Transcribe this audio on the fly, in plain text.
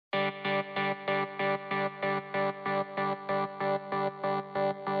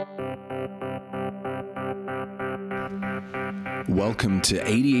Welcome to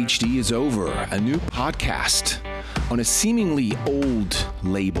ADHD is Over, a new podcast on a seemingly old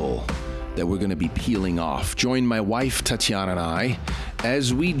label that we're going to be peeling off. Join my wife, Tatiana, and I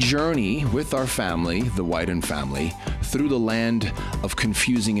as we journey with our family, the Wyden family, through the land of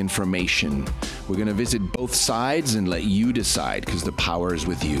confusing information. We're going to visit both sides and let you decide because the power is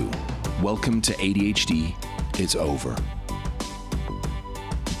with you. Welcome to ADHD is Over.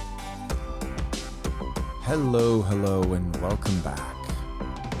 Hello, and welcome back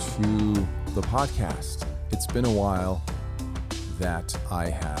to the podcast. It's been a while that I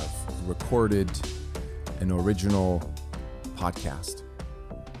have recorded an original podcast.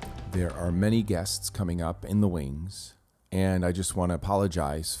 There are many guests coming up in the wings, and I just want to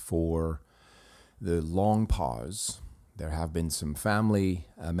apologize for the long pause. There have been some family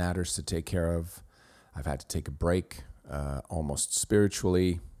matters to take care of. I've had to take a break, almost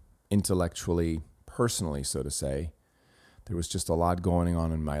spiritually, intellectually, personally, so to say. There was just a lot going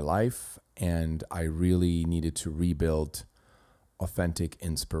on in my life, and I really needed to rebuild authentic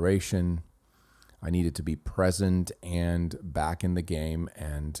inspiration. I needed to be present and back in the game,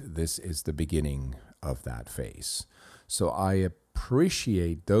 and this is the beginning of that phase. So I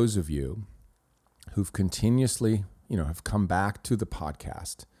appreciate those of you who've continuously, have come back to the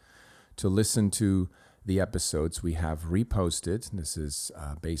podcast to listen to the episodes. We have reposted, this is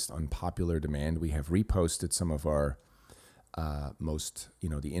based on popular demand, we have reposted some of our most,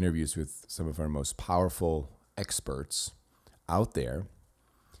 the interviews with some of our most powerful experts out there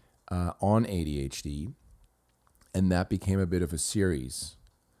on ADHD, and that became a bit of a series.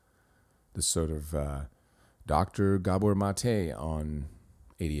 The sort of Dr. Gabor Mate on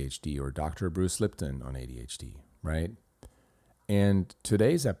ADHD or Dr. Bruce Lipton on ADHD, right? And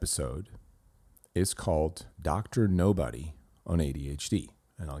today's episode is called Dr. Nobody on ADHD.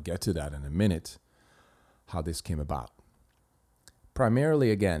 And I'll get to that in a minute, how this came about.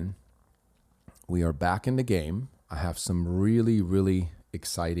 Primarily, again, we are back in the game. I have some really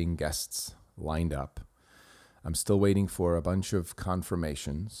exciting guests lined up. I'm still waiting for a bunch of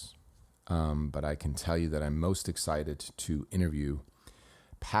confirmations, but I can tell you that I'm most excited to interview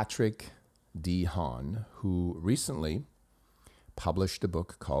Patrick D. Hahn, who recently published a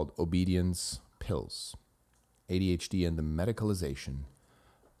book called Obedience Pills, ADHD and the Medicalization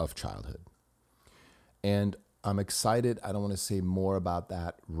of Childhood. And I'm excited. I don't want to say more about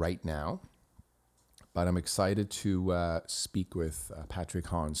that right now, but I'm excited to speak with Patrick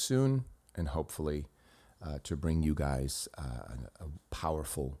Hahn soon and hopefully to bring you guys a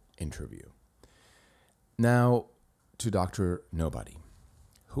powerful interview. Now to Dr. Nobody.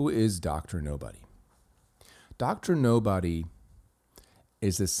 Who is Dr. Nobody? Dr. Nobody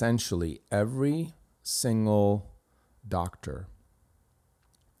is essentially every single doctor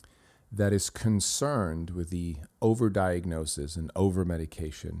that is concerned with the overdiagnosis and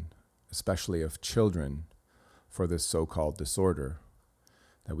overmedication, especially of children, for this so-called disorder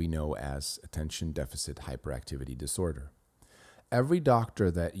that we know as attention deficit hyperactivity disorder. Every doctor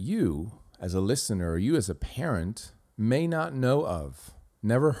that you, as a listener, or you as a parent, may not know of,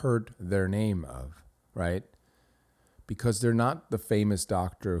 never heard their name of, right? Because they're not the famous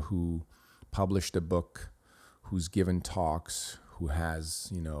doctor who published a book, who's given talks, who has,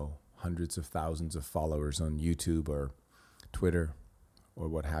 hundreds of thousands of followers on YouTube or Twitter or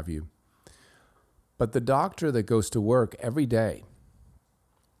what have you. But the doctor that goes to work every day,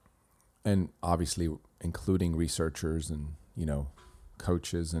 and obviously including researchers and,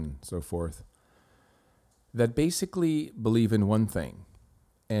 coaches and so forth, that basically believe in one thing.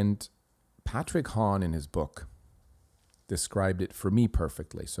 And Patrick Hahn in his book described it for me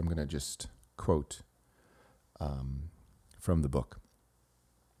perfectly. So I'm going to just quote from the book.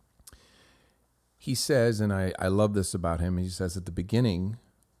 He says, and I love this about him, he says at the beginning,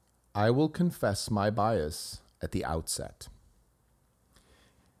 I will confess my bias at the outset.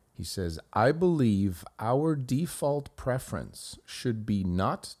 He says, I believe our default preference should be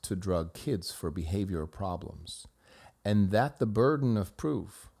not to drug kids for behavioral problems, and that the burden of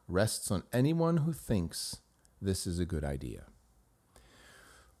proof rests on anyone who thinks this is a good idea.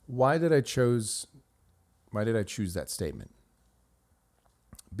 Why did I choose that statement?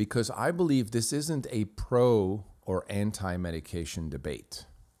 Because I believe this isn't a pro or anti-medication debate.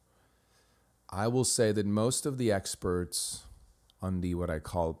 I will say that most of the experts on the what I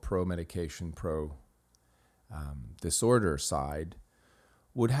call pro-medication, pro-disorder side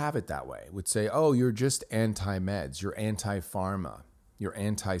would have it that way, would say, oh, you're just anti-meds, you're anti-pharma, you're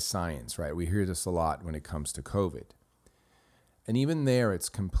anti-science, right? We hear this a lot when it comes to COVID. And even there, it's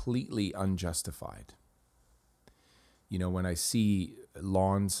completely unjustified. When I see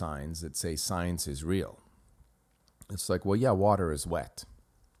lawn signs that say science is real, It's like, well, yeah, water is wet.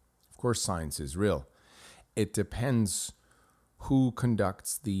 Of course, science is real. It depends who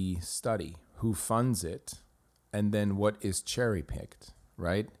conducts the study, who funds it, and then what is cherry-picked,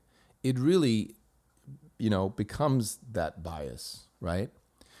 right? It really, becomes that bias, right?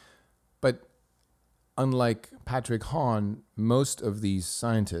 But unlike Patrick Hahn, most of these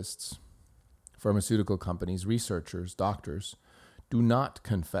scientists, pharmaceutical companies, researchers, doctors, do not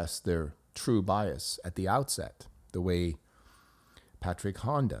confess their true bias at the outset, the way Patrick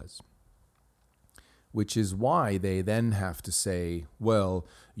Hahn does. Which is why they then have to say, well,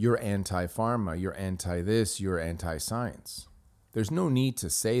 you're anti-pharma, you're anti-this, you're anti-science. There's no need to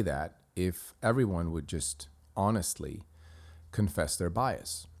say that if everyone would just honestly confess their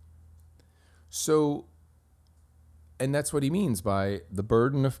bias. So, and that's what he means by the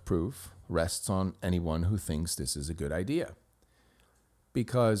burden of proof rests on anyone who thinks this is a good idea.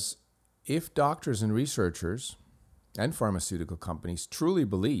 Because if doctors and researchers and pharmaceutical companies truly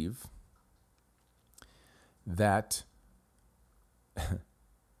believe that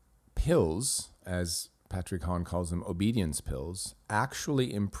pills, as Patrick Hahn calls them, obedience pills,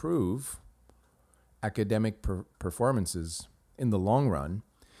 actually improve academic performances in the long run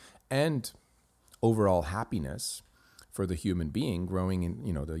and overall happiness for the human being growing in,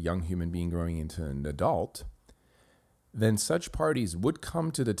 the young human being growing into an adult, then such parties would come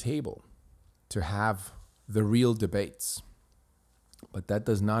to the table to have the real debates. But that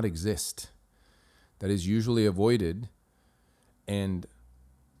does not exist. That is usually avoided, and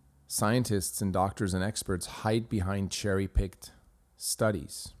scientists and doctors and experts hide behind cherry-picked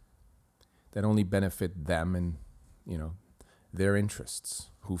studies that only benefit them and, their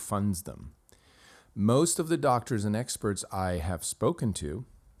interests, who funds them. Most of the doctors and experts I have spoken to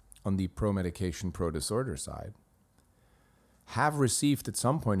on the pro-medication, pro-disorder side have received at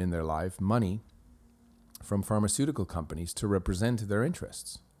some point in their life money from pharmaceutical companies to represent their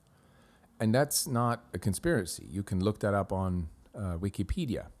interests. And that's not a conspiracy. You can look that up on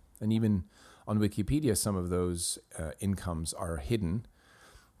Wikipedia. And even on Wikipedia, some of those incomes are hidden.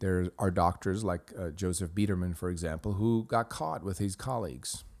 There are doctors like Joseph Biederman, for example, who got caught with his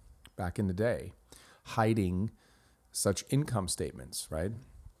colleagues back in the day, hiding such income statements, right?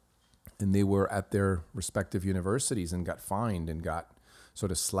 And they were at their respective universities and got fined and got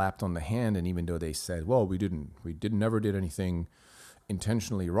sort of slapped on the hand. And even though they said, well, we never did anything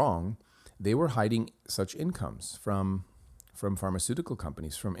intentionally wrong, they were hiding such incomes from pharmaceutical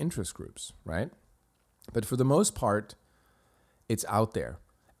companies, from interest groups, right? But for the most part, it's out there.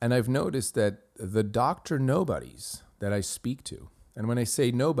 And I've noticed that the doctor nobodies that I speak to, and when I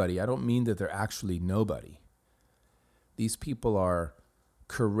say nobody, I don't mean that they're actually nobody. These people are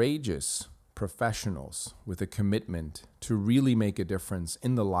courageous professionals with a commitment to really make a difference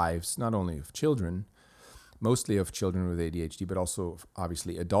in the lives, not only of children, mostly of children with ADHD, but also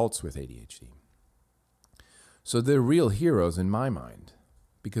obviously adults with ADHD. So they're real heroes in my mind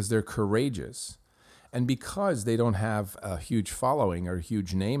because they're courageous and because they don't have a huge following or a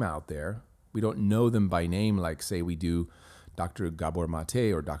huge name out there. We don't know them by name like, say, we do Dr. Gabor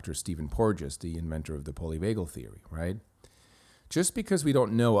Mate or Dr. Stephen Porges, the inventor of the polyvagal theory, right? Just because we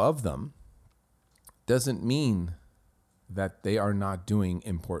don't know of them doesn't mean that they are not doing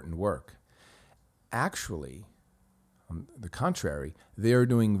important work. Actually, on the contrary, they are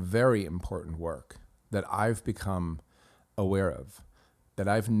doing very important work that I've become aware of, that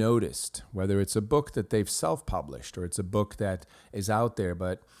I've noticed, whether it's a book that they've self-published or it's a book that is out there,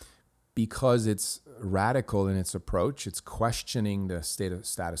 but because it's radical in its approach, it's questioning the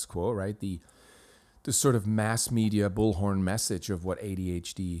status quo, right? The sort of mass media bullhorn message of what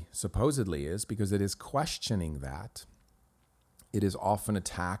ADHD supposedly is, because it is questioning that. It is often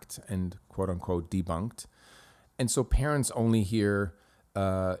attacked and quote unquote debunked. And so parents only hear,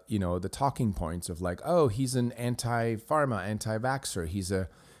 the talking points of like, oh, he's an anti-pharma, anti-vaxxer. He's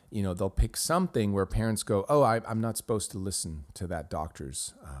they'll pick something where parents go, oh, I'm not supposed to listen to that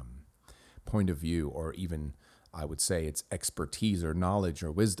doctor's point of view, or even, I would say, it's expertise or knowledge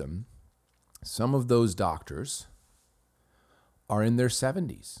or wisdom. Some of those doctors are in their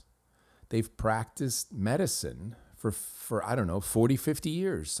 70s. They've practiced medicine for I don't know, 40, 50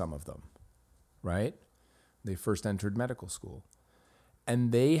 years, some of them, right? They first entered medical school.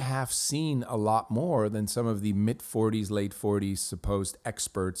 And they have seen a lot more than some of the mid-40s, late 40s supposed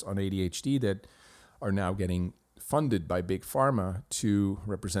experts on ADHD that are now getting funded by Big Pharma to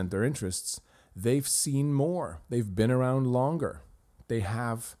represent their interests. They've seen more. They've been around longer. They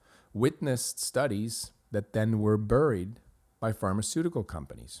have witnessed studies that then were buried by pharmaceutical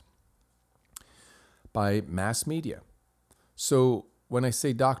companies, by mass media. So when I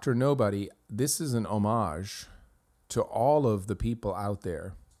say Dr. Nobody, this is an homage to all of the people out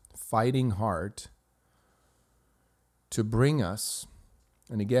there fighting hard to bring us,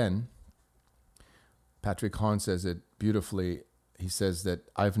 and again, Patrick Hahn says it beautifully. He says that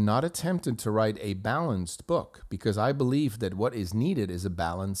I've not attempted to write a balanced book because I believe that what is needed is a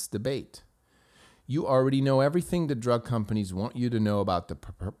balanced debate. You already know everything the drug companies want you to know about the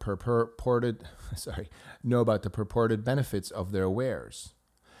purported benefits of their wares.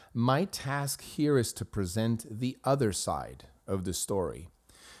 My task here is to present the other side of the story.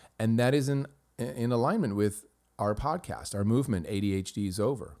 And that is in alignment with our podcast, our movement, ADHD is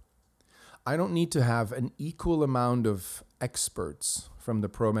Over. I don't need to have an equal amount of experts from the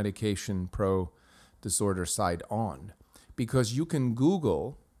pro-medication, pro-disorder side on, because you can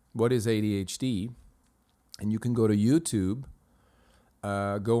Google what is ADHD, and you can go to YouTube,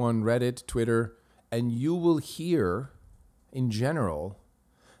 go on Reddit, Twitter, and you will hear, in general,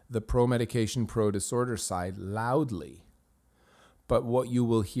 the pro-medication, pro-disorder side loudly. But what you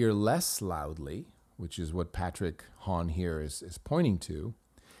will hear less loudly, which is what Patrick Hahn here is pointing to,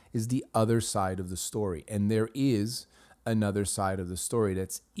 is the other side of the story. And there is another side of the story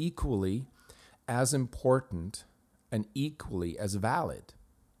that's equally as important and equally as valid.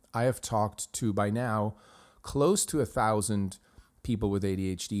 I have talked to, by now, close to 1,000 people with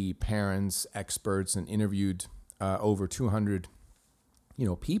ADHD, parents, experts, and interviewed over 200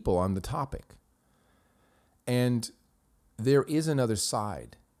 people on the topic. And there is another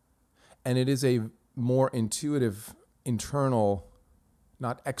side. And it is a more intuitive, internal,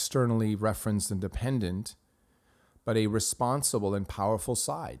 not externally referenced and dependent, but a responsible and powerful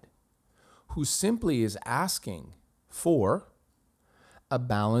side who simply is asking for a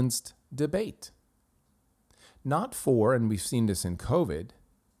balanced debate. Not for, and we've seen this in COVID,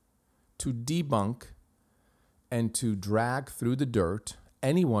 to debunk and to drag through the dirt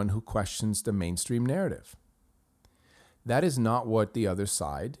anyone who questions the mainstream narrative. That is not what the other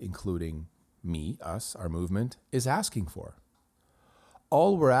side, including me, us, our movement, is asking for.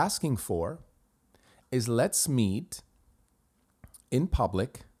 All we're asking for is let's meet in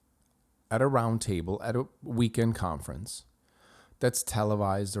public at a round table at a weekend conference that's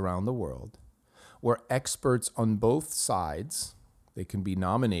televised around the world, where experts on both sides, they can be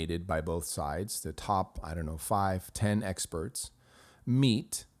nominated by both sides, the top, 5, 10 experts,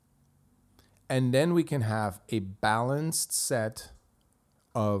 meet, and then we can have a balanced set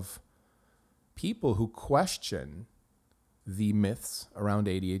of people who question the myths around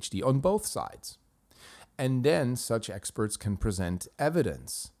ADHD on both sides. And then such experts can present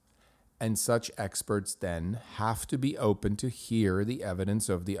evidence. And such experts then have to be open to hear the evidence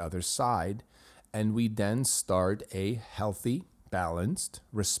of the other side. And we then start a healthy, balanced,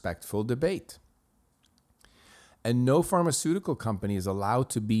 respectful debate. And no pharmaceutical company is allowed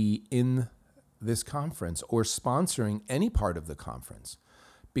to be in this conference or sponsoring any part of the conference,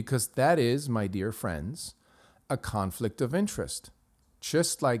 because that is, my dear friends, a conflict of interest.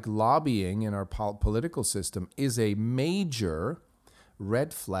 Just like lobbying in our political system is a major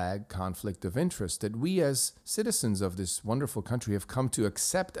red flag conflict of interest that we as citizens of this wonderful country have come to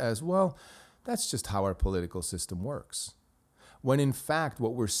accept as, well, that's just how our political system works. When in fact,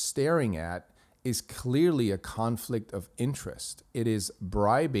 what we're staring at is clearly a conflict of interest. It is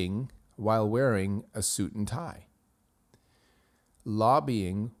bribing while wearing a suit and tie.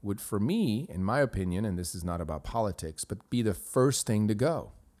 Lobbying would, for me, in my opinion, and this is not about politics, but be the first thing to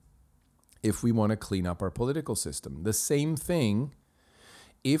go if we want to clean up our political system. The same thing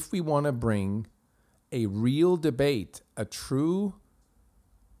if we want to bring a real debate, a true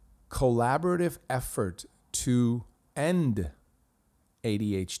collaborative effort to end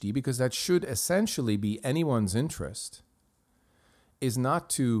ADHD, because that should essentially be anyone's interest, is not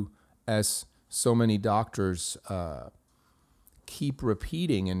to, as so many doctors keep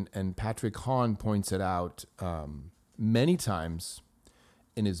repeating, and Patrick Hahn points it out many times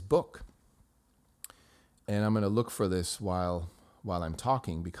in his book. And I'm going to look for this while I'm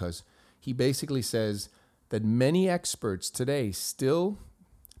talking, because he basically says that many experts today still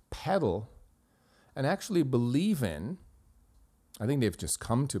peddle and actually believe in, I think they've just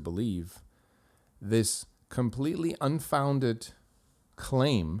come to believe, this completely unfounded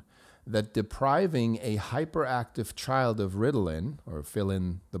claim that depriving a hyperactive child of Ritalin, or fill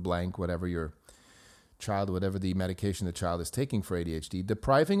in the blank, whatever the medication the child is taking for ADHD,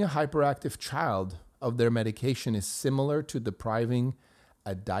 depriving a hyperactive child of their medication is similar to depriving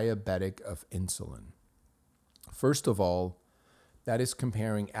a diabetic of insulin. First of all, that is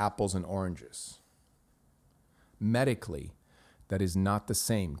comparing apples and oranges. Medically, that is not the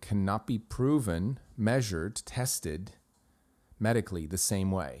same, cannot be proven, measured, tested medically the same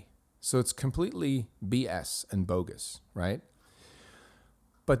way. So it's completely BS and bogus, right?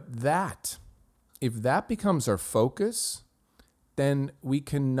 But if that becomes our focus, then we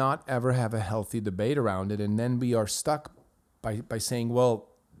cannot ever have a healthy debate around it. And then we are stuck by saying, well,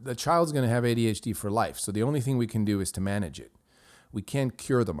 the child's going to have ADHD for life. So the only thing we can do is to manage it. We can't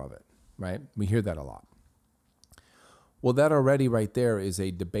cure them of it, right? We hear that a lot. Well, that already right there is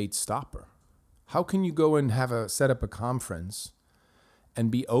a debate stopper. How can you go and set up a conference and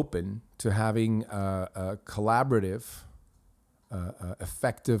be open to having a collaborative,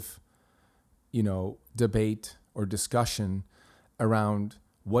 effective, debate or discussion around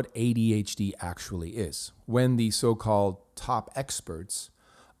what ADHD actually is, when the so-called top experts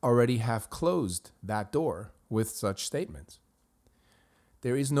already have closed that door with such statements?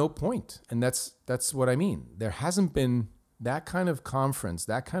 There is no point. And that's what I mean. There hasn't been that kind of conference,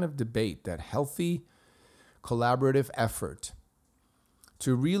 that kind of debate, that healthy collaborative effort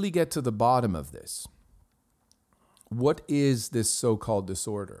to really get to the bottom of this. What is this so-called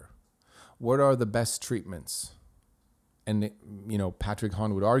disorder? What are the best treatments? And, Patrick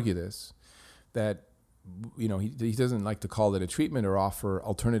Hahn would argue this, that, he doesn't like to call it a treatment or offer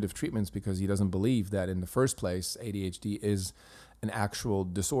alternative treatments because he doesn't believe that in the first place, ADHD is an actual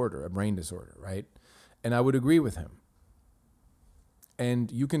disorder, a brain disorder, right? And I would agree with him.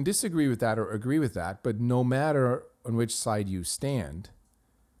 And you can disagree with that or agree with that, but no matter on which side you stand,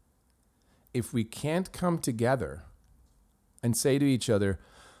 if we can't come together and say to each other,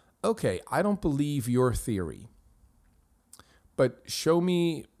 okay, I don't believe your theory, but show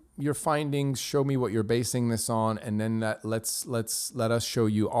me your findings, show me what you're basing this on, and then let us show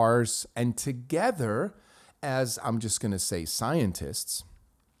you ours. And together, as I'm just going to say scientists,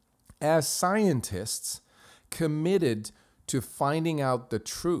 committed to finding out the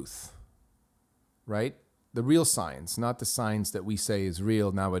truth, right? The real science, not the science that we say is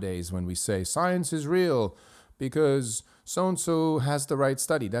real nowadays when we say science is real because so-and-so has the right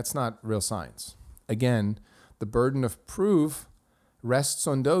study. That's not real science. Again, the burden of proof rests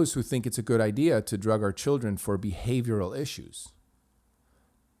on those who think it's a good idea to drug our children for behavioral issues.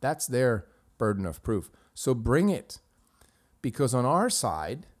 That's their burden of proof. So bring it, because on our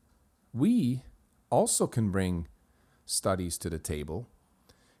side, we also can bring studies to the table,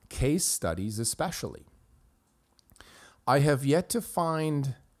 case studies especially. I have yet to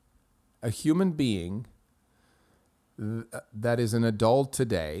find a human being that is an adult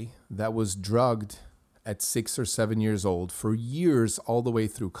today that was drugged at 6 or 7 years old for years all the way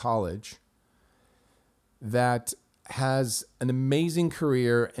through college, that has an amazing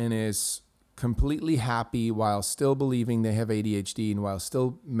career and is completely happy while still believing they have ADHD and while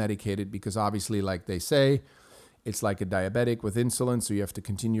still medicated, because obviously, like they say, it's like a diabetic with insulin, so you have to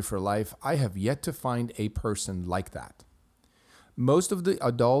continue for life. I have yet to find a person like that. Most of the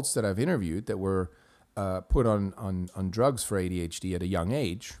adults that I've interviewed that were put on drugs for ADHD at a young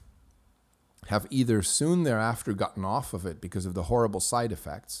age have either soon thereafter gotten off of it because of the horrible side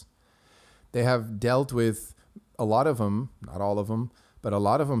effects. They have dealt with, a lot of them, not all of them, but a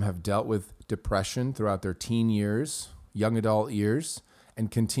lot of them have dealt with depression throughout their teen years, young adult years, and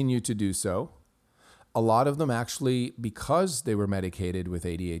continue to do so. A lot of them actually, because they were medicated with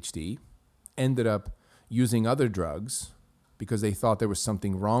ADHD, ended up using other drugs because they thought there was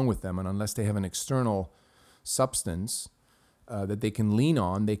something wrong with them. And unless they have an external substance that they can lean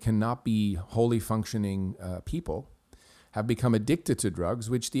on, they cannot be wholly functioning people, have become addicted to drugs,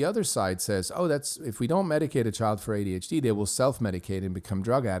 which the other side says, oh, that's, if we don't medicate a child for ADHD, they will self-medicate and become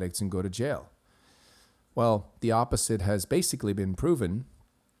drug addicts and go to jail. Well, the opposite has basically been proven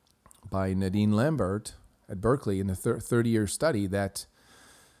by Nadine Lambert at Berkeley in the 30-year study that,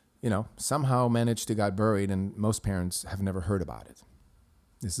 somehow managed to get buried, and most parents have never heard about it.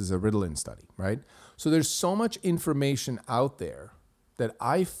 This is a Ritalin study, right? So there's so much information out there that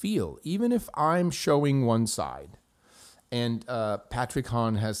I feel, even if I'm showing one side, and Patrick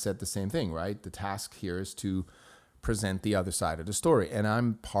Hahn has said the same thing, right? The task here is to present the other side of the story. And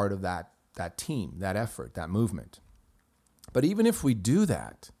I'm part of that team, that effort, that movement. But even if we do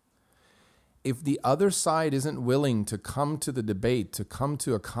that, if the other side isn't willing to come to the debate, to come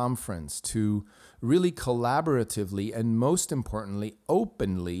to a conference, to really collaboratively and most importantly,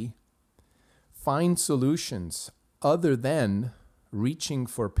 openly find solutions other than reaching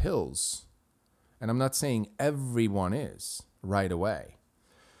for pills, and I'm not saying everyone is right away,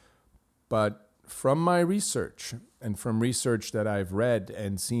 but from my research and from research that I've read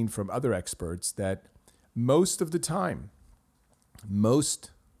and seen from other experts, that most of the time,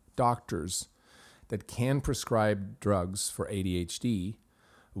 most doctors that can prescribe drugs for ADHD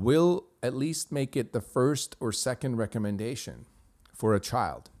will at least make it the first or second recommendation for a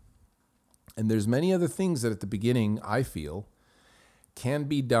child. And there's many other things that at the beginning, I feel, can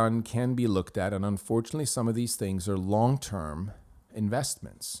be done, can be looked at. And unfortunately, some of these things are long-term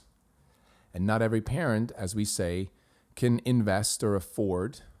investments. And not every parent, as we say, can invest or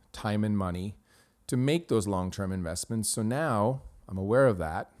afford time and money to make those long-term investments. So now, I'm aware of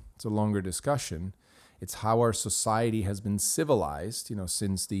that. It's a longer discussion. It's how our society has been civilized,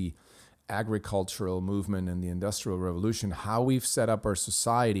 since the agricultural movement and the Industrial Revolution, how we've set up our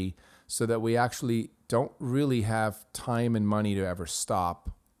society so that we actually don't really have time and money to ever stop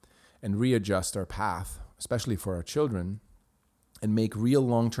and readjust our path, especially for our children, and make real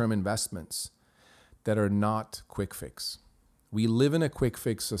long-term investments that are not quick fix. We live in a quick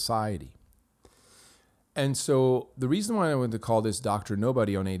fix society. And so the reason why I want to call this Dr.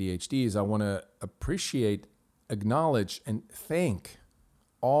 Nobody on ADHD is I want to appreciate, acknowledge, and thank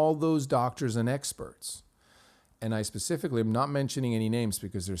all those doctors and experts. And I specifically am not mentioning any names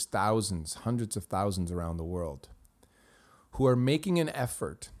because there's thousands, hundreds of thousands around the world who are making an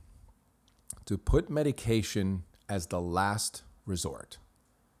effort to put medication as the last resort.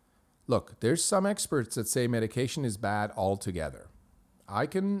 Look, there's some experts that say medication is bad altogether. I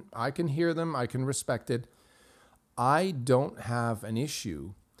can hear them. I can respect it. I don't have an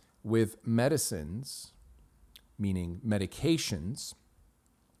issue with medicines, meaning medications,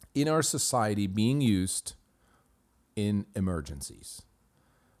 in our society being used in emergencies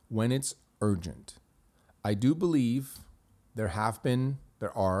when it's urgent. I do believe there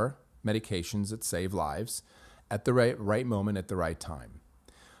are medications that save lives at the right moment at the right time.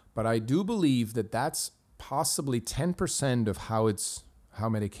 But I do believe that that's possibly 10% of how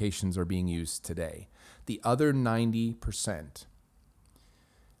medications are being used today. The other 90%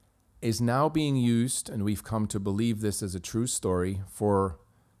 is now being used, and we've come to believe this as a true story, for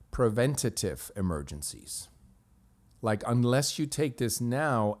preventative emergencies. Like, unless you take this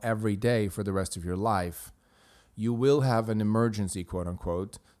now every day for the rest of your life, you will have an emergency, quote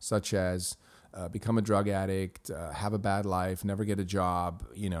unquote, such as become a drug addict, have a bad life, never get a job,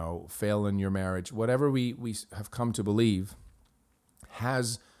 fail in your marriage. Whatever we have come to believe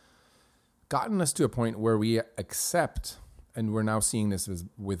has gotten us to a point where we accept, and we're now seeing this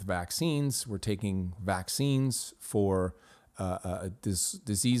with vaccines. We're taking vaccines for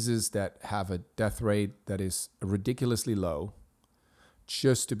diseases that have a death rate that is ridiculously low,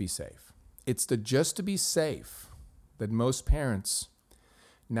 just to be safe. It's the just to be safe that most parents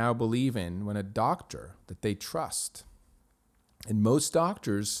now believe in when a doctor that they trust, and most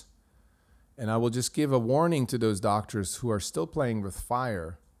doctors, and I will just give a warning to those doctors who are still playing with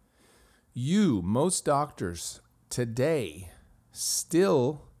fire, most doctors today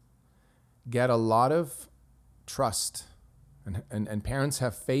still get a lot of trust, and parents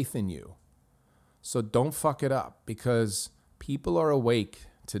have faith in you. So don't fuck it up, because people are awake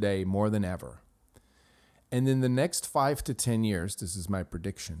today more than ever. And in the next 5 to 10 years, this is my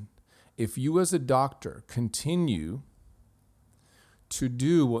prediction, if you as a doctor continue to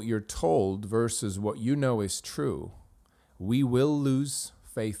do what you're told versus what you know is true, we will lose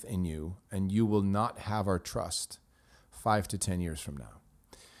faith in you, and you will not have our trust 5 to 10 years from now.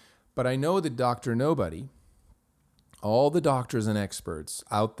 But I know that Dr. Nobody, all the doctors and experts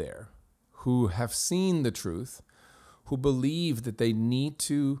out there who have seen the truth, who believe that they need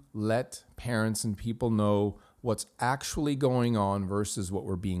to let parents and people know what's actually going on versus what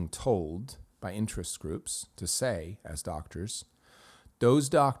we're being told by interest groups to say as doctors, those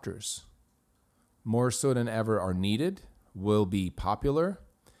doctors, more so than ever, are needed, will be popular,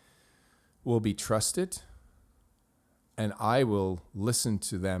 will be trusted, and I will listen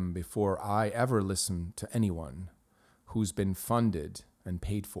to them before I ever listen to anyone who's been funded and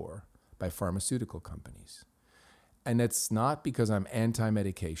paid for by pharmaceutical companies. And it's not because I'm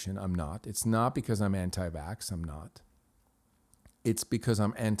anti-medication, I'm not. It's not because I'm anti-vax, I'm not. It's because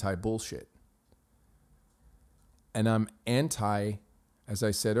I'm anti-bullshit. And I'm anti, as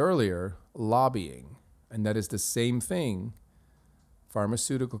I said earlier, lobbying. And that is the same thing.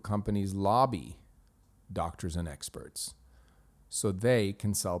 Pharmaceutical companies lobby doctors and experts so they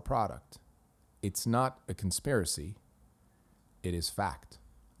can sell product. It's not a conspiracy. It is fact.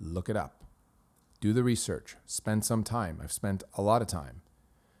 Look it up. Do the research. Spend some time. I've spent a lot of time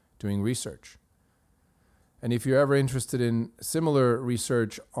doing research. And if you're ever interested in similar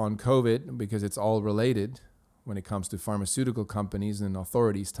research on COVID, because it's all related when it comes to pharmaceutical companies and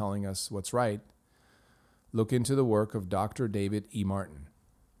authorities telling us what's right, look into the work of Dr. David E. Martin.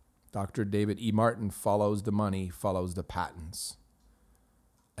 Dr. David E. Martin follows the money, follows the patents.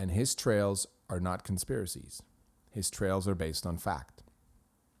 And his trails are not conspiracies. His trails are based on fact.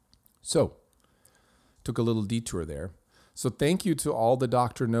 So, took a little detour there. So thank you to all the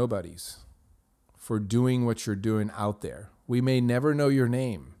Dr. Nobodies for doing what you're doing out there. We may never know your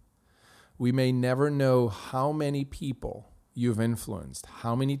name. We may never know how many people you've influenced,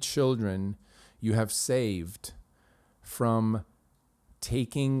 how many children you have saved from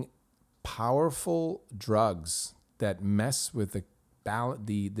taking powerful drugs that mess with the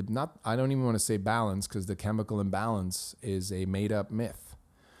not, I don't even want to say balance, because the chemical imbalance is a made up myth,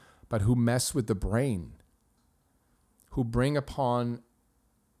 but who mess with the brain, who bring upon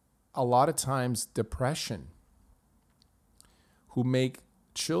a lot of times depression, who make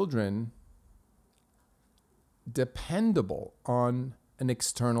children dependable on an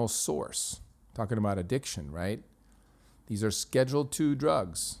external source. Talking about addiction, right? These are Schedule II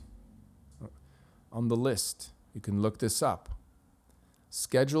drugs on the list. You can look this up.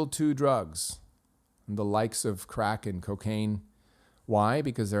 Schedule II drugs, and the likes of crack and cocaine. Why?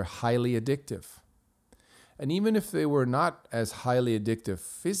 Because they're highly addictive. And even if they were not as highly addictive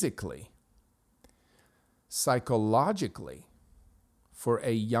physically, psychologically, for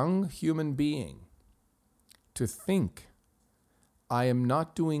a young human being to think, I am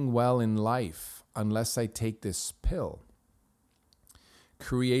not doing well in life unless I take this pill,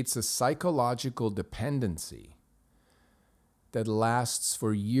 creates a psychological dependency that lasts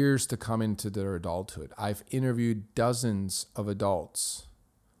for years to come into their adulthood. I've interviewed dozens of adults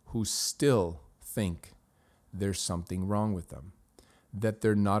who still think there's something wrong with them, that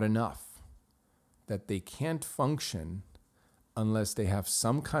they're not enough, that they can't function unless they have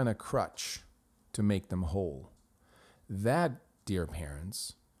some kind of crutch to make them whole. That, dear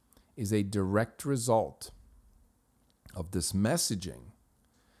parents, is a direct result of this messaging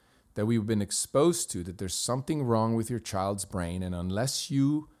that we've been exposed to, that there's something wrong with your child's brain, and unless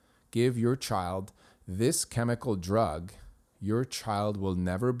you give your child this chemical drug, your child will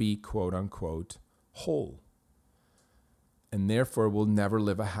never be, quote unquote, whole, and therefore will never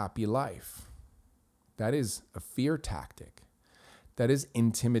live a happy life. That is a fear tactic. That is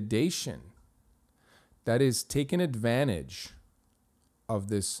intimidation. That is taking advantage of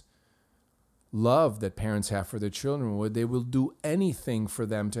this love that parents have for their children, where they will do anything for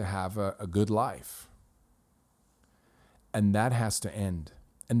them to have a good life. And that has to end.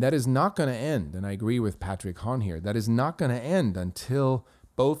 And that is not going to end, and I agree with Patrick Hahn here, that is not going to end until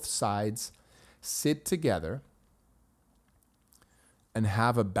both sides sit together and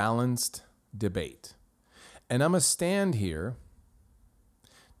have a balanced debate. And I'm a stand here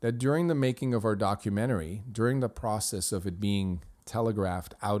that during the making of our documentary, during the process of it being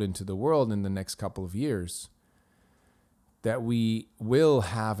telegraphed out into the world in the next couple of years, that we will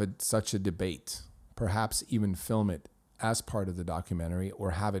have such a debate, perhaps even film it as part of the documentary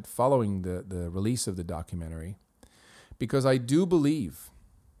or have it following the release of the documentary, because I do believe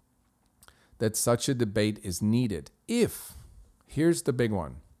that such a debate is needed if, here's the big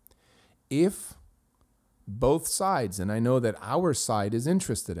one, if both sides, and I know that our side is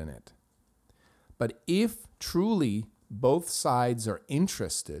interested in it, but if truly both sides are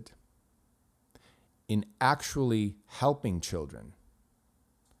interested in actually helping children,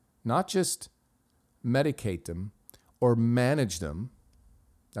 not just medicate them or manage them,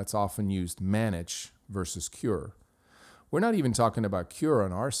 that's often used, manage versus cure. We're not even talking about cure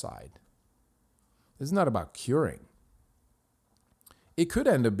on our side. This is not about curing. It could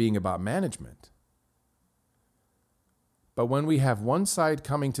end up being about management. But when we have one side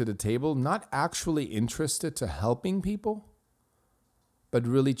coming to the table, not actually interested to helping people, but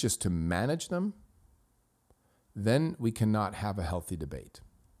really just to manage them, then we cannot have a healthy debate.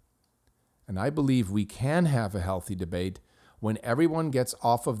 And I believe we can have a healthy debate when everyone gets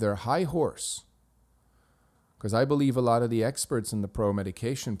off of their high horse. Because I believe a lot of the experts in the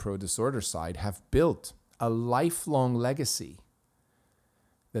pro-medication, pro-disorder side have built a lifelong legacy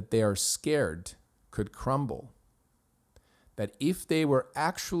that they are scared could crumble. That if they were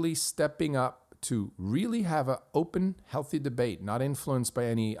actually stepping up to really have an open, healthy debate, not influenced by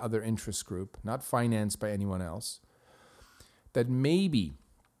any other interest group, not financed by anyone else, that maybe,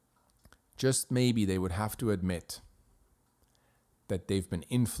 just maybe, they would have to admit that they've been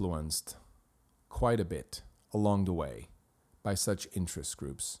influenced quite a bit along the way by such interest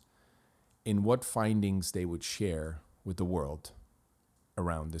groups in what findings they would share with the world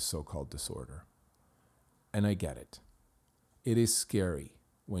around this so-called disorder. And I get it. It is scary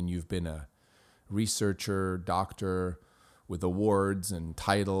when you've been a researcher, doctor with awards and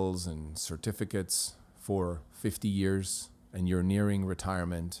titles and certificates for 50 years and you're nearing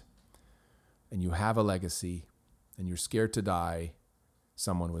retirement and you have a legacy and you're scared to die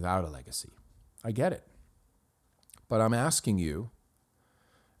someone without a legacy. I get it. But I'm asking you,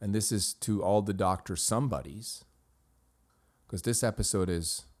 and this is to all the Dr. Somebodies, because this episode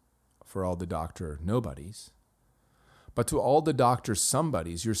is for all the doctor nobodies. But to all the doctor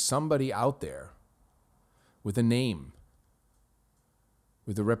somebodies, you're somebody out there with a name,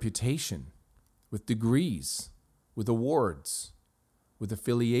 with a reputation, with degrees, with awards, with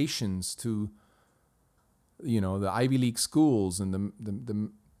affiliations to, the Ivy League schools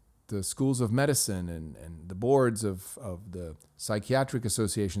and the schools of medicine and the boards of the psychiatric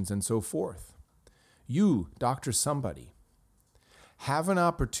associations and so forth. You, Dr. Somebody, have an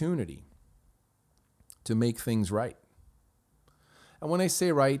opportunity to make things right. And when I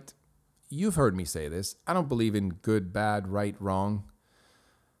say right, you've heard me say this. I don't believe in good, bad, right, wrong.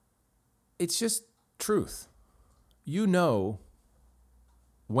 It's just truth. You know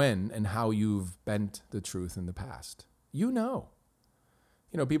when and how you've bent the truth in the past. You know.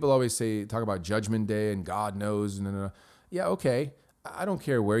 People always talk about Judgment Day and God knows. Yeah, okay. I don't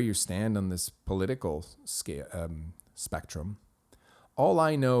care where you stand on this political spectrum. All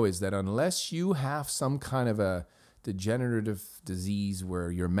I know is that unless you have some kind of a degenerative disease where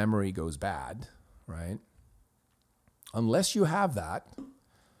your memory goes bad, right? Unless you have that,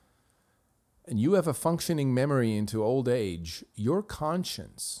 and you have a functioning memory into old age, your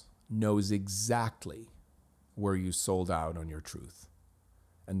conscience knows exactly where you sold out on your truth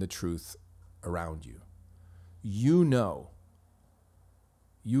and the truth around you. You know.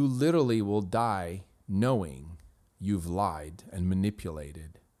 You literally will die knowing you've lied and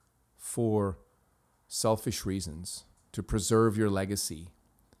manipulated for selfish reasons, to preserve your legacy,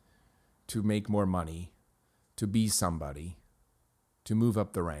 to make more money, to be somebody, to move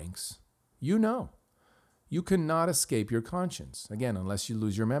up the ranks. You know. You cannot escape your conscience, again, unless you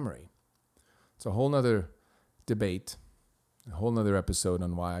lose your memory. It's a whole nother debate, a whole nother episode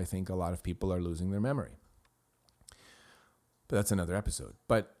on why I think a lot of people are losing their memory. But that's another episode.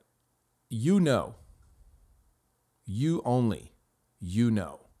 But you know. You only. You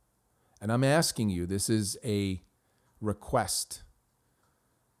know. And I'm asking you, this is a request.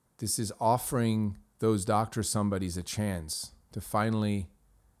 This is offering those Dr. Somebodies a chance to finally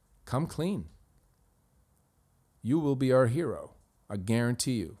come clean. You will be our hero. I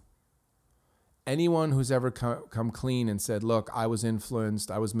guarantee you. Anyone who's ever come clean and said, look, I was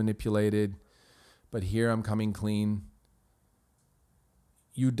influenced, I was manipulated, but here I'm coming clean.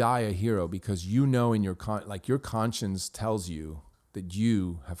 You die a hero because you know in your your conscience tells you that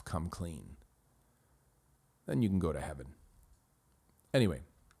you have come clean. Then you can go to heaven. Anyway,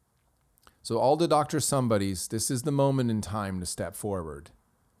 so all the Dr. Somebodies, this is the moment in time to step forward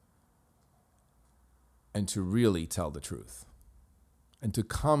and to really tell the truth and to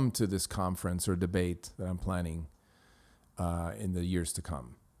come to this conference or debate that I'm planning in the years to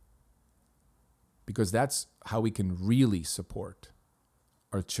come. Because that's how we can really support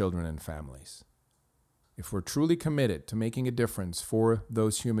our children and families. If we're truly committed to making a difference for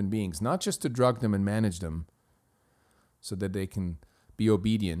those human beings, not just to drug them and manage them so that they can be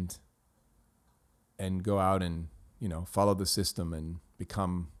obedient and go out and, follow the system and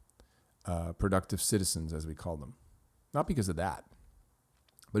become productive citizens, as we call them. Not because of that.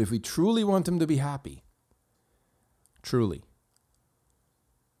 But if we truly want them to be happy, truly,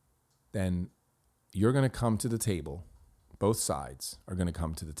 then you're going to come to the table. Both sides are going to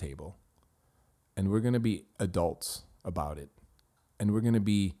come to the table. And we're going to be adults about it. And we're going to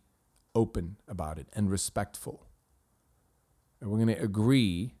be open about it and respectful. And we're going to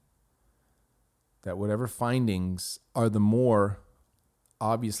agree that whatever findings are the more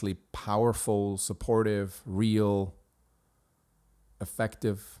obviously powerful, supportive, real,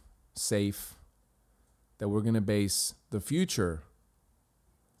 effective, safe, that we're going to base the future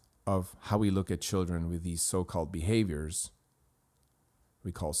of how we look at children with these so-called behaviors,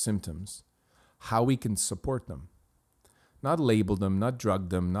 we call symptoms, how we can support them. Not label them, not drug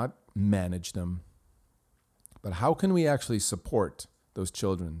them, not manage them, but how can we actually support those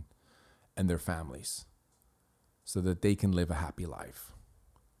children and their families so that they can live a happy life?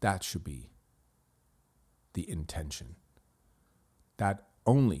 That should be the intention. That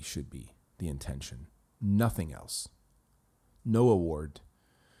only should be the intention. Nothing else. No award.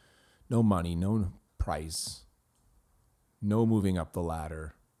 No money. No prize. No moving up the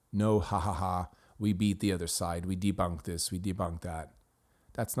ladder. No ha ha ha. We beat the other side. We debunk this. We debunk that.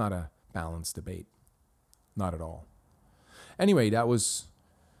 That's not a balanced debate. Not at all. Anyway, that was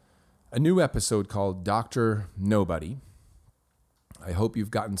a new episode called Dr. Nobody. I hope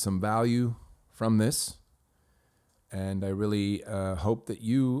you've gotten some value from this. And I really hope that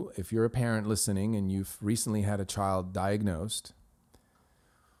you, if you're a parent listening and you've recently had a child diagnosed,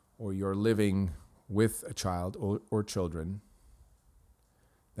 or you're living with a child or children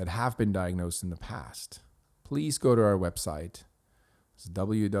that have been diagnosed in the past, please go to our website, It's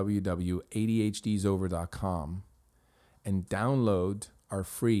www.adhdsover.com, and download our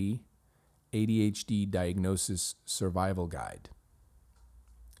free ADHD Diagnosis Survival Guide.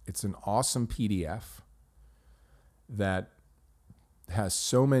 It's an awesome PDF that has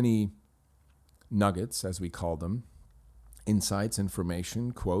so many nuggets, as we call them, insights,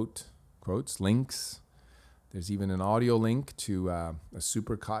 information, quotes, links. There's even an audio link to a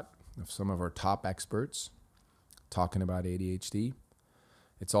supercut of some of our top experts talking about ADHD.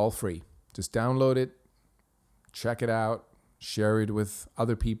 It's all free. Just download it, check it out, share it with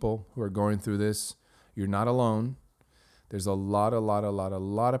other people who are going through this. You're not alone. There's a lot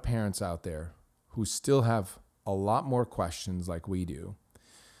of parents out there who still have a lot more questions like we do.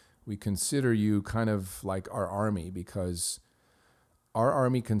 We consider you kind of like our army, because our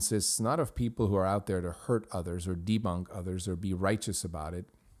army consists not of people who are out there to hurt others or debunk others or be righteous about it,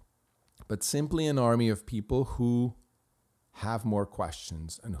 but simply an army of people who have more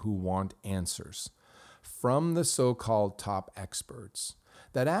questions and who want answers from the so-called top experts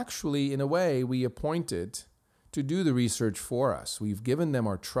that actually, in a way, we appointed to do the research for us. We've given them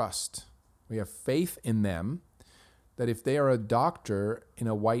our trust. We have faith in them that if they are a doctor in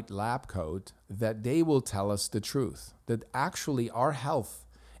a white lab coat, that they will tell us the truth, that actually our health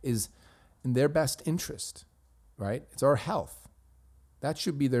is in their best interest, right? It's our health. That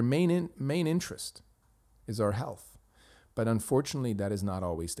should be their main interest, is our health. But unfortunately, that is not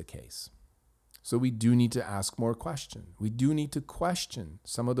always the case. So we do need to ask more questions. We do need to question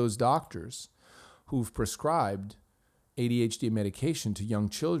some of those doctors who've prescribed ADHD medication to young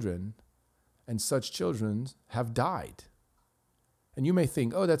children, and such children have died. And you may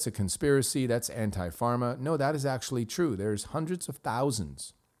think, oh, that's a conspiracy, that's anti-pharma. No, that is actually true. There's hundreds of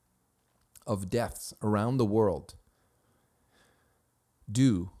thousands of deaths around the world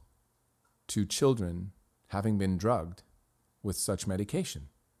due to children having been drugged with such medication.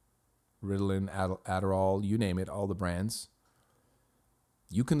 Ritalin, Adderall, you name it, all the brands.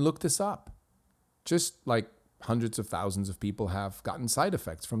 You can look this up. Just like hundreds of thousands of people have gotten side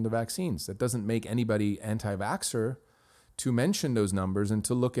effects from the vaccines. That doesn't make anybody anti-vaxxer to mention those numbers and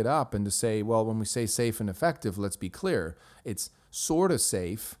to look it up and to say, well, when we say safe and effective, let's be clear. It's sort of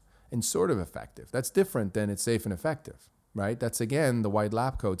safe and sort of effective. That's different than it's safe and effective, right? That's, again, the white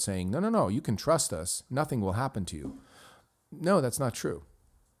lab coat saying, no, you can trust us. Nothing will happen to you. No, that's not true.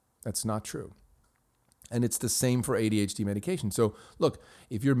 That's not true. And it's the same for ADHD medication. So look,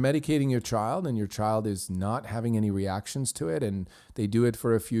 if you're medicating your child and your child is not having any reactions to it and they do it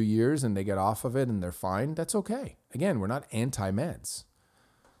for a few years and they get off of it and they're fine, that's okay. Again, we're not anti-meds.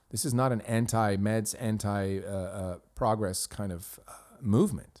 This is not an anti-meds, anti-progress kind of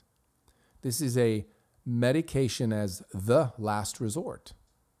movement. This is a medication as the last resort,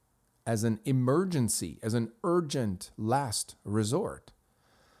 as an emergency, as an urgent last resort.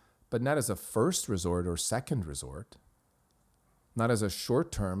 But not as a first resort or second resort, not as a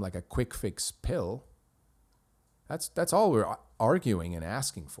short term, like a quick fix pill. That's all we're arguing and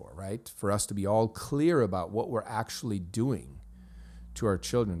asking for, right? For us to be all clear about what we're actually doing to our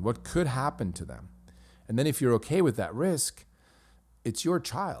children, what could happen to them. And then if you're okay with that risk, it's your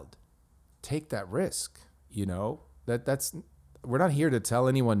child. Take that risk, you know? We're not here to tell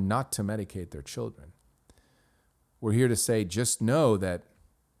anyone not to medicate their children. We're here to say, just know that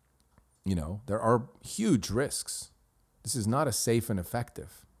there are huge risks. This is not as safe and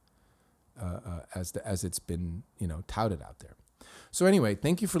effective as it's been, touted out there. So anyway,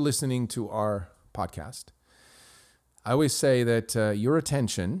 thank you for listening to our podcast. I always say that your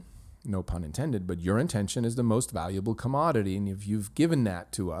attention, no pun intended, but your attention is the most valuable commodity. And if you've given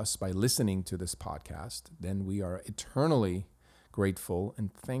that to us by listening to this podcast, then we are eternally grateful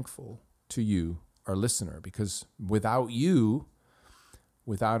and thankful to you, our listener, because without you,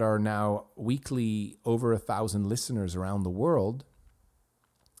 without our now weekly over 1,000 listeners around the world,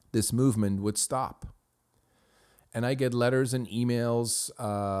 this movement would stop. And I get letters and emails,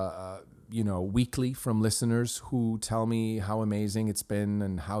 weekly from listeners who tell me how amazing it's been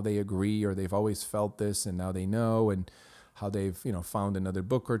and how they agree, or they've always felt this and now they know, and how they've, found another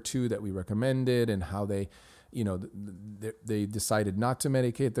book or two that we recommended, and how they, they decided not to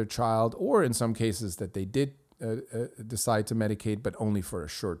medicate their child, or in some cases that they did decide to medicate, but only for a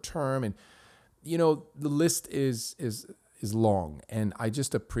short term. And, the list is long, and I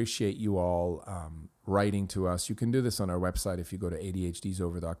just appreciate you all writing to us. You can do this on our website. If you go to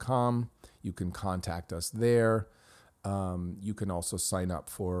adhdsover.com, you can contact us there. You can also sign up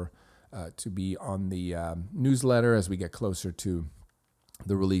to be on the newsletter as we get closer to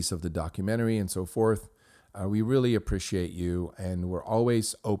the release of the documentary and so forth. We really appreciate you, and we're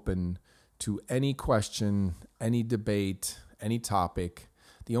always open to any question, any debate, any topic.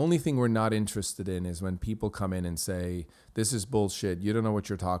 The only thing we're not interested in is when people come in and say, this is bullshit, you don't know what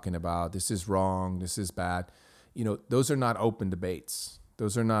you're talking about, this is wrong, this is bad. Those are not open debates.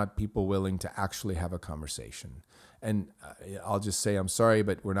 Those are not people willing to actually have a conversation. And I'll just say, I'm sorry,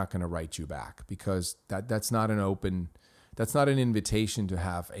 but we're not going to write you back, because that's not an invitation to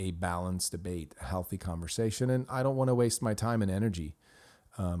have a balanced debate, a healthy conversation. And I don't want to waste my time and energy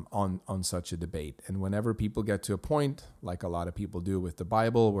on such a debate. And whenever people get to a point, like a lot of people do with the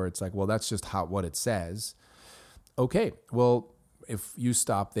Bible, where it's like, well, that's just what it says. Okay, well, if you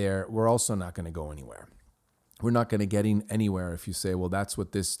stop there, we're also not going to go anywhere. We're not going to get anywhere if you say, well, that's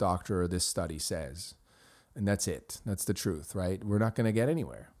what this doctor or this study says. And that's it. That's the truth, right? We're not going to get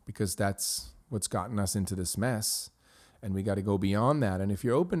anywhere, because that's what's gotten us into this mess. And we got to go beyond that. And if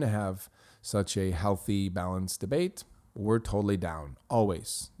you're open to have such a healthy, balanced debate, we're totally down.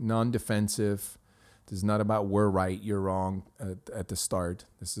 Always. Non-defensive. This is not about we're right, you're wrong at the start.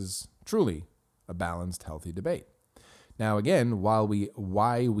 This is truly a balanced, healthy debate. Now, again,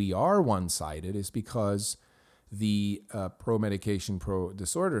 why we are one-sided is because the pro-medication,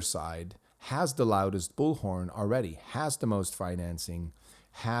 pro-disorder side has the loudest bullhorn already, has the most financing,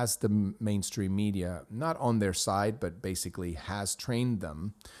 has the mainstream media not on their side, but basically has trained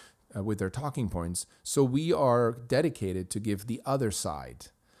them with their talking points. So we are dedicated to give the other side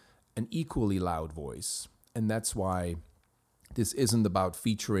an equally loud voice. And that's why this isn't about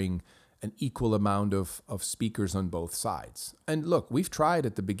featuring an equal amount of speakers on both sides. And look, we've tried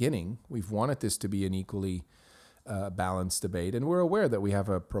at the beginning. We've wanted this to be an equally balanced debate. And we're aware that we have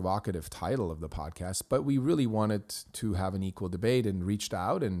a provocative title of the podcast, but we really wanted to have an equal debate and reached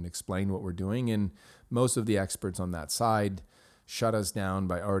out and explained what we're doing. And most of the experts on that side shut us down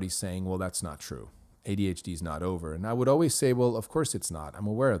by already saying, well, that's not true. ADHD is not over. And I would always say, well, of course it's not. I'm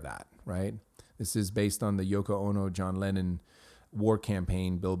aware of that, right? This is based on the Yoko Ono, John Lennon war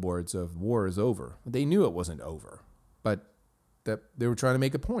campaign billboards of war is over. They knew it wasn't over, but that they were trying to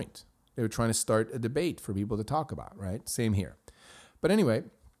make a point. They were trying to start a debate for people to talk about, right? Same here. But anyway,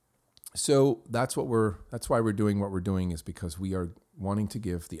 so that's why we're doing what we're doing, is because we are wanting to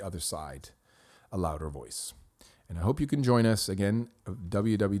give the other side a louder voice. And I hope you can join us again,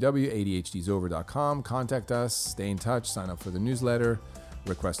 www.adhdsover.com. Contact us, stay in touch, sign up for the newsletter,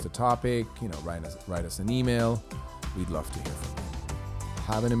 request a topic, write us an email. We'd love to hear from you.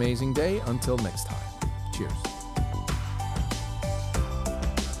 Have an amazing day. Until next time. Cheers.